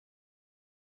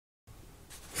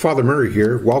Father Murray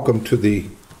here. Welcome to the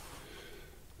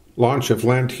launch of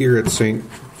Lent here at St.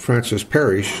 Francis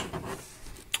Parish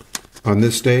on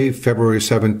this day, February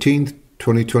 17th,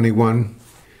 2021,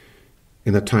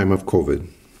 in the time of COVID.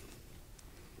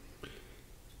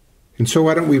 And so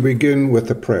why don't we begin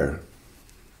with a prayer?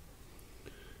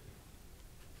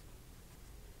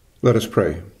 Let us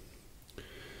pray.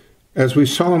 As we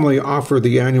solemnly offer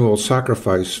the annual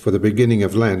sacrifice for the beginning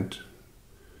of Lent,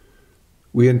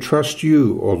 we entrust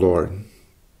you, O Lord,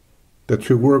 that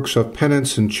through works of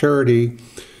penance and charity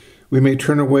we may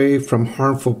turn away from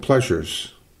harmful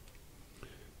pleasures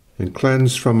and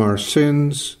cleansed from our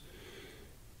sins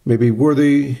may be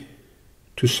worthy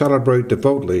to celebrate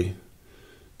devoutly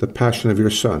the passion of your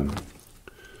Son,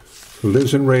 who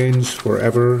lives and reigns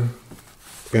forever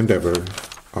and ever.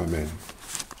 Amen.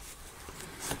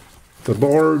 The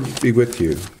Lord be with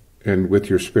you and with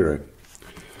your spirit.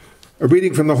 A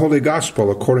reading from the Holy Gospel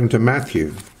according to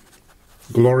Matthew.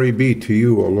 Glory be to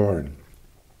you, O Lord.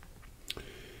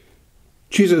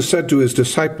 Jesus said to his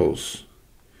disciples,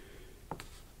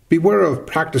 "Beware of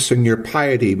practicing your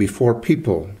piety before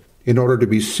people in order to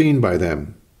be seen by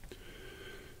them,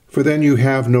 for then you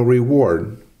have no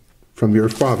reward from your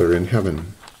Father in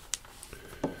heaven.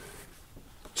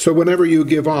 So whenever you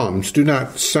give alms, do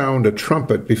not sound a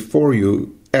trumpet before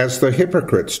you as the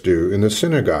hypocrites do in the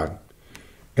synagogue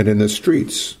and in the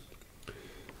streets,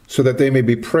 so that they may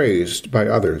be praised by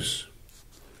others.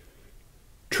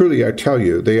 Truly, I tell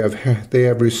you, they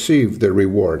have received their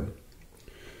reward.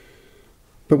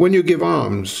 But when you give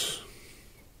alms,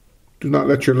 do not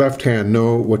let your left hand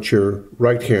know what your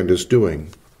right hand is doing,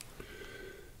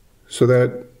 so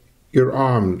that your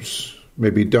alms may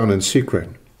be done in secret.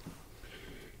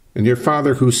 And your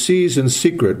Father who sees in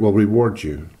secret will reward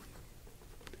you.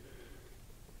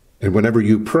 And whenever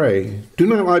you pray, do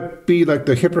not be like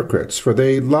the hypocrites, for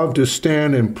they love to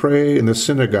stand and pray in the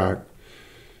synagogue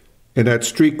and at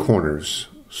street corners,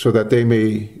 so that they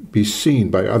may be seen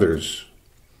by others.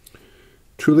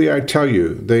 Truly I tell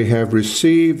you, they have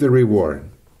received the reward.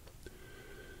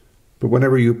 But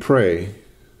whenever you pray,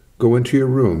 go into your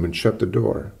room and shut the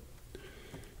door,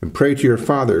 and pray to your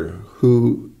Father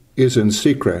who is in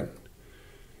secret,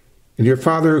 and your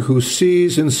Father who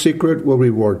sees in secret will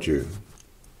reward you.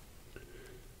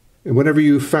 And whenever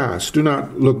you fast, do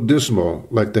not look dismal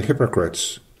like the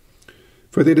hypocrites,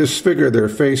 for they disfigure their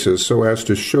faces so as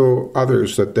to show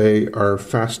others that they are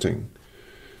fasting.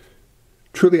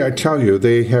 Truly I tell you,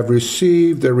 they have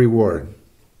received their reward.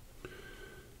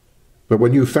 But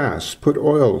when you fast, put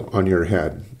oil on your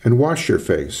head and wash your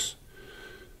face,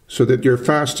 so that your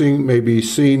fasting may be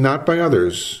seen not by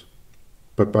others,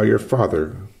 but by your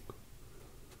Father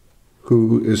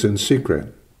who is in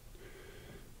secret.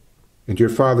 And your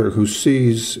Father who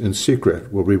sees in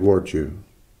secret will reward you."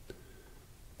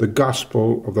 The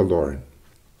Gospel of the Lord.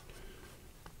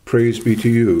 Praise be to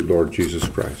you, Lord Jesus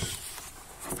Christ.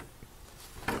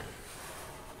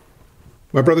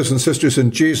 My brothers and sisters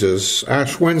in Jesus,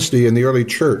 Ash Wednesday in the early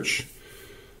church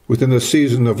within the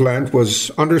season of Lent was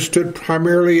understood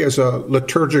primarily as a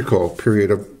liturgical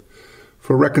period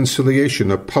for reconciliation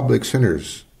of public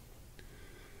sinners.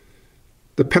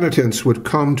 The penitents would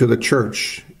come to the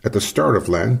church at the start of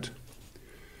Lent,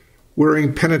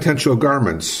 wearing penitential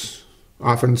garments,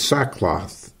 often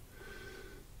sackcloth,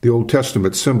 the Old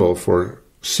Testament symbol for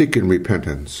seeking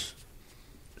repentance.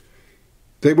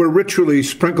 They were ritually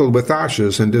sprinkled with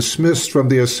ashes and dismissed from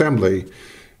the assembly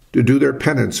to do their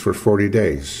penance for 40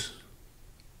 days.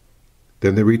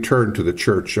 Then they returned to the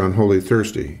church on Holy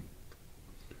Thursday.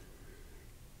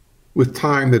 With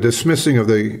time, the dismissing of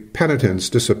the penitents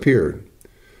disappeared,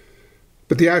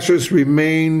 but the ashes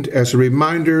remained as a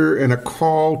reminder and a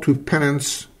call to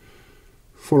penance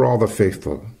for all the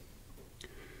faithful.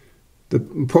 The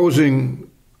imposing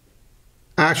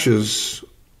ashes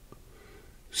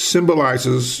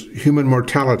symbolizes human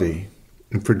mortality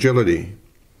and fragility,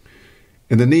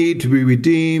 and the need to be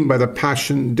redeemed by the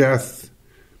passion, death,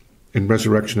 and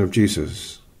resurrection of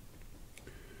Jesus.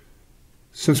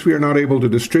 Since we are not able to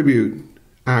distribute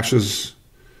ashes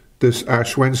this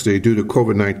Ash Wednesday due to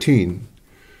COVID-19,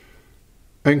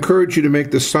 I encourage you to make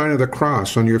the sign of the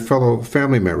cross on your fellow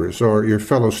family members or your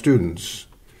fellow students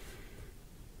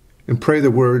and pray the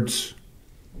words,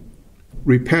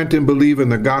 "Repent and believe in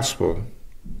the gospel,"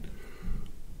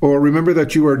 or "Remember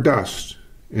that you are dust,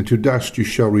 and to dust you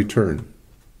shall return."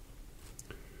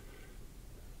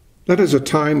 That is a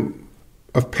time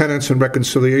of penance and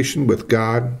reconciliation with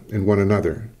God and one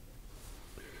another.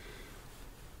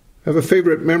 I have a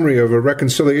favorite memory of a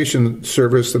reconciliation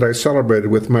service that I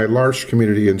celebrated with my L'Arche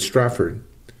community in Stratford.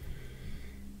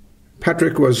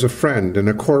 Patrick was a friend and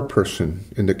a core person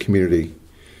in the community.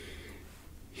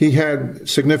 He had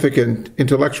significant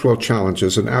intellectual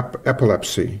challenges and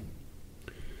epilepsy.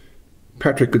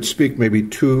 Patrick could speak maybe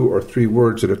 2 or 3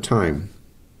 words at a time.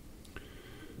 I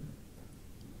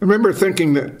remember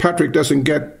thinking that Patrick doesn't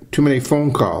get too many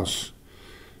phone calls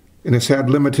and has had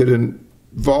limited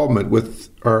involvement with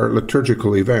our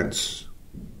liturgical events.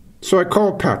 So I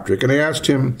called Patrick and I asked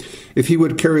him if he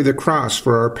would carry the cross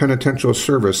for our penitential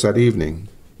service that evening.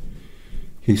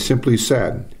 He simply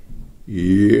said,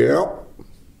 "Yep."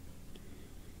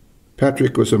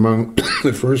 Patrick was among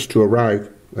the first to arrive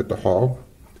at the hall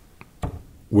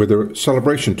where the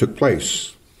celebration took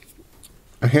place.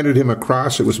 I handed him a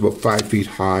cross. It was about 5 feet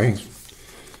high,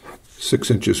 6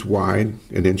 inches wide,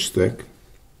 an inch thick.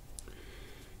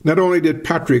 Not only did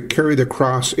Patrick carry the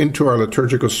cross into our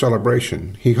liturgical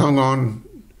celebration, he hung on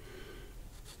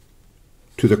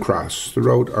to the cross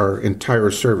throughout our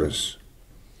entire service.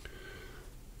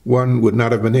 One would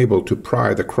not have been able to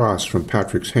pry the cross from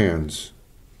Patrick's hands.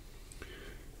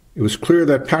 It was clear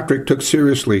that Patrick took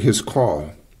seriously his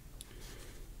call,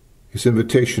 his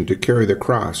invitation to carry the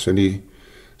cross, and he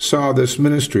saw this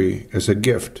ministry as a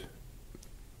gift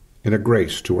and a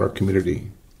grace to our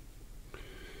community.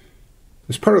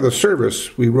 As part of the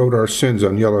service, we wrote our sins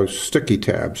on yellow sticky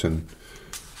tabs and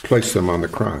placed them on the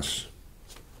cross.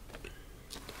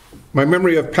 My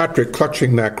memory of Patrick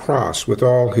clutching that cross with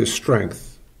all his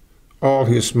strength, all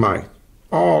his might,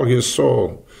 all his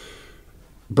soul,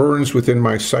 burns within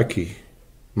my psyche,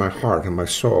 my heart, and my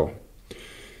soul.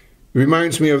 It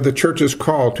reminds me of the church's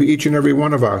call to each and every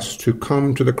one of us to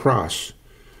come to the cross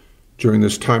during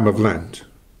this time of Lent,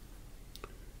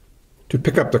 to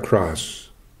pick up the cross,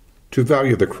 to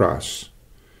value the cross,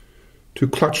 to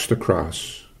clutch the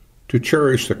cross, to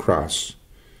cherish the cross,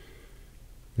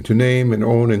 and to name and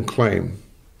own and claim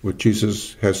what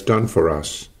Jesus has done for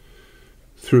us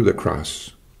through the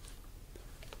cross.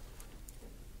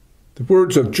 The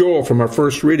words of Joel from our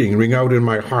first reading ring out in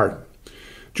my heart.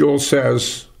 Joel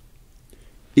says,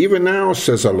 "Even now,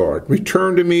 says the Lord,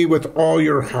 return to me with all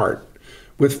your heart,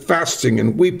 with fasting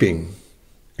and weeping,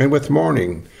 and with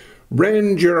mourning.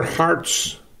 Rend your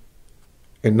hearts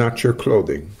and not your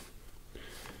clothing."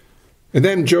 And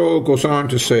then Joel goes on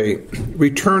to say,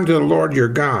 "Return to the Lord your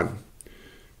God,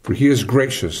 for he is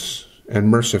gracious and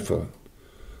merciful,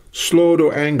 slow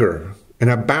to anger, and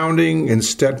abounding in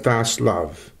steadfast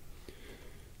love,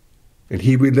 and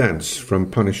he relents from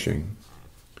punishing."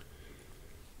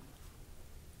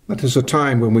 That is a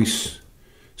time when we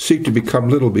seek to become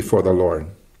little before the Lord.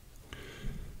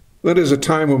 That is a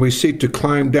time when we seek to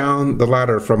climb down the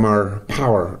ladder from our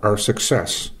power, our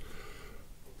success,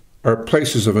 our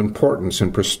places of importance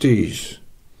and prestige,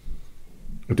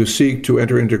 and to seek to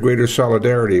enter into greater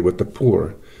solidarity with the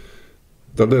poor,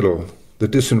 the little, the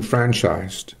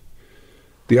disenfranchised,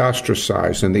 the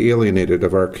ostracized, and the alienated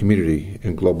of our community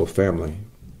and global family.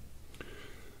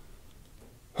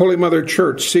 Holy Mother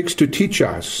Church seeks to teach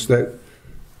us that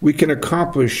we can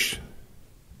accomplish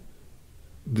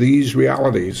these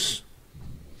realities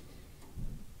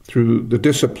through the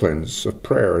disciplines of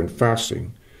prayer and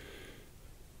fasting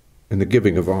and the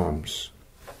giving of alms.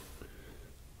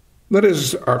 That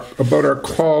is about our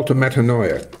call to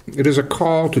metanoia. It is a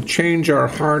call to change our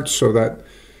hearts so that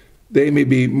they may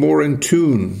be more in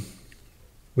tune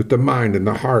with the mind and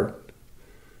the heart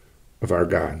of our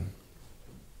God.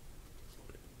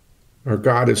 Our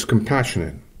God is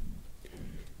compassionate.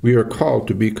 We are called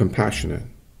to be compassionate.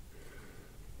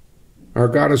 Our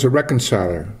God is a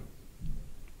reconciler.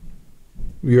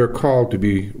 We are called to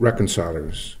be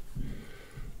reconcilers.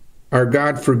 Our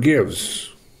God forgives.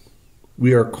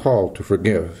 We are called to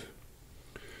forgive.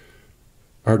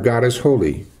 Our God is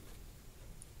holy.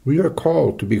 We are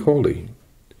called to be holy.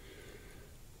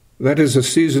 That is a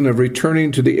season of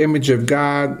returning to the image of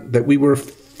God that we were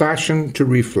fashioned to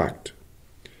reflect.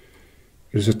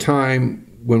 It is a time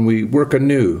when we work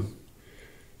anew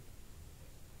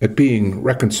at being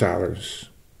reconcilers,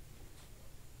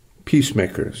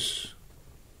 peacemakers,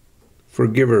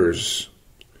 forgivers,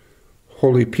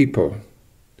 holy people,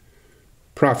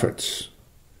 prophets,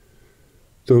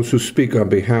 those who speak on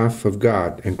behalf of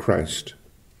God and Christ.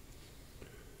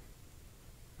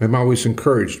 I'm always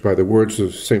encouraged by the words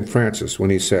of St. Francis when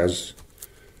he says,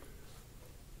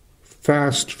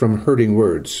 "Fast from hurting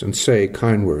words and say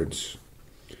kind words.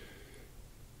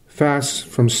 Fast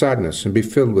from sadness and be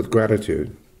filled with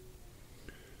gratitude.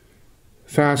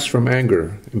 Fast from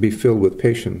anger and be filled with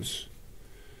patience.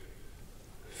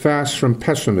 Fast from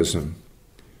pessimism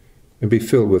and be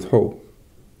filled with hope.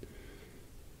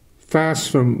 Fast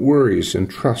from worries and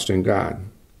trust in God.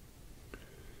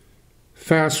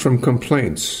 Fast from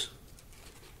complaints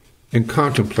and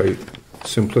contemplate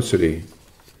simplicity.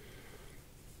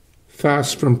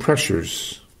 Fast from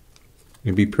pressures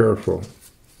and be prayerful.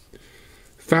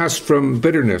 Fast from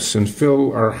bitterness and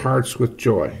fill our hearts with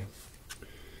joy.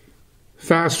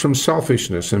 Fast from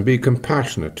selfishness and be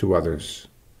compassionate to others.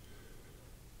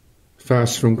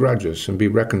 Fast from grudges and be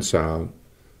reconciled.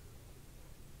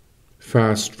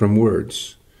 Fast from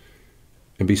words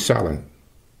and be silent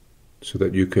so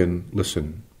that you can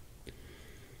listen.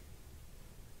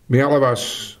 May all of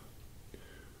us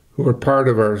who are part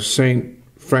of our St.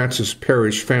 Francis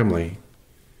Parish family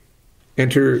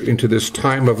enter into this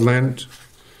time of Lent,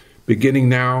 beginning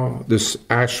now this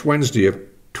Ash Wednesday of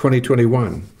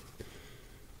 2021,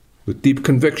 with deep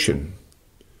conviction,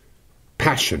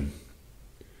 passion,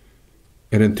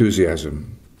 and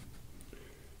enthusiasm.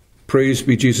 Praise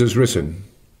be Jesus risen.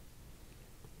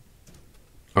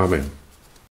 Amen.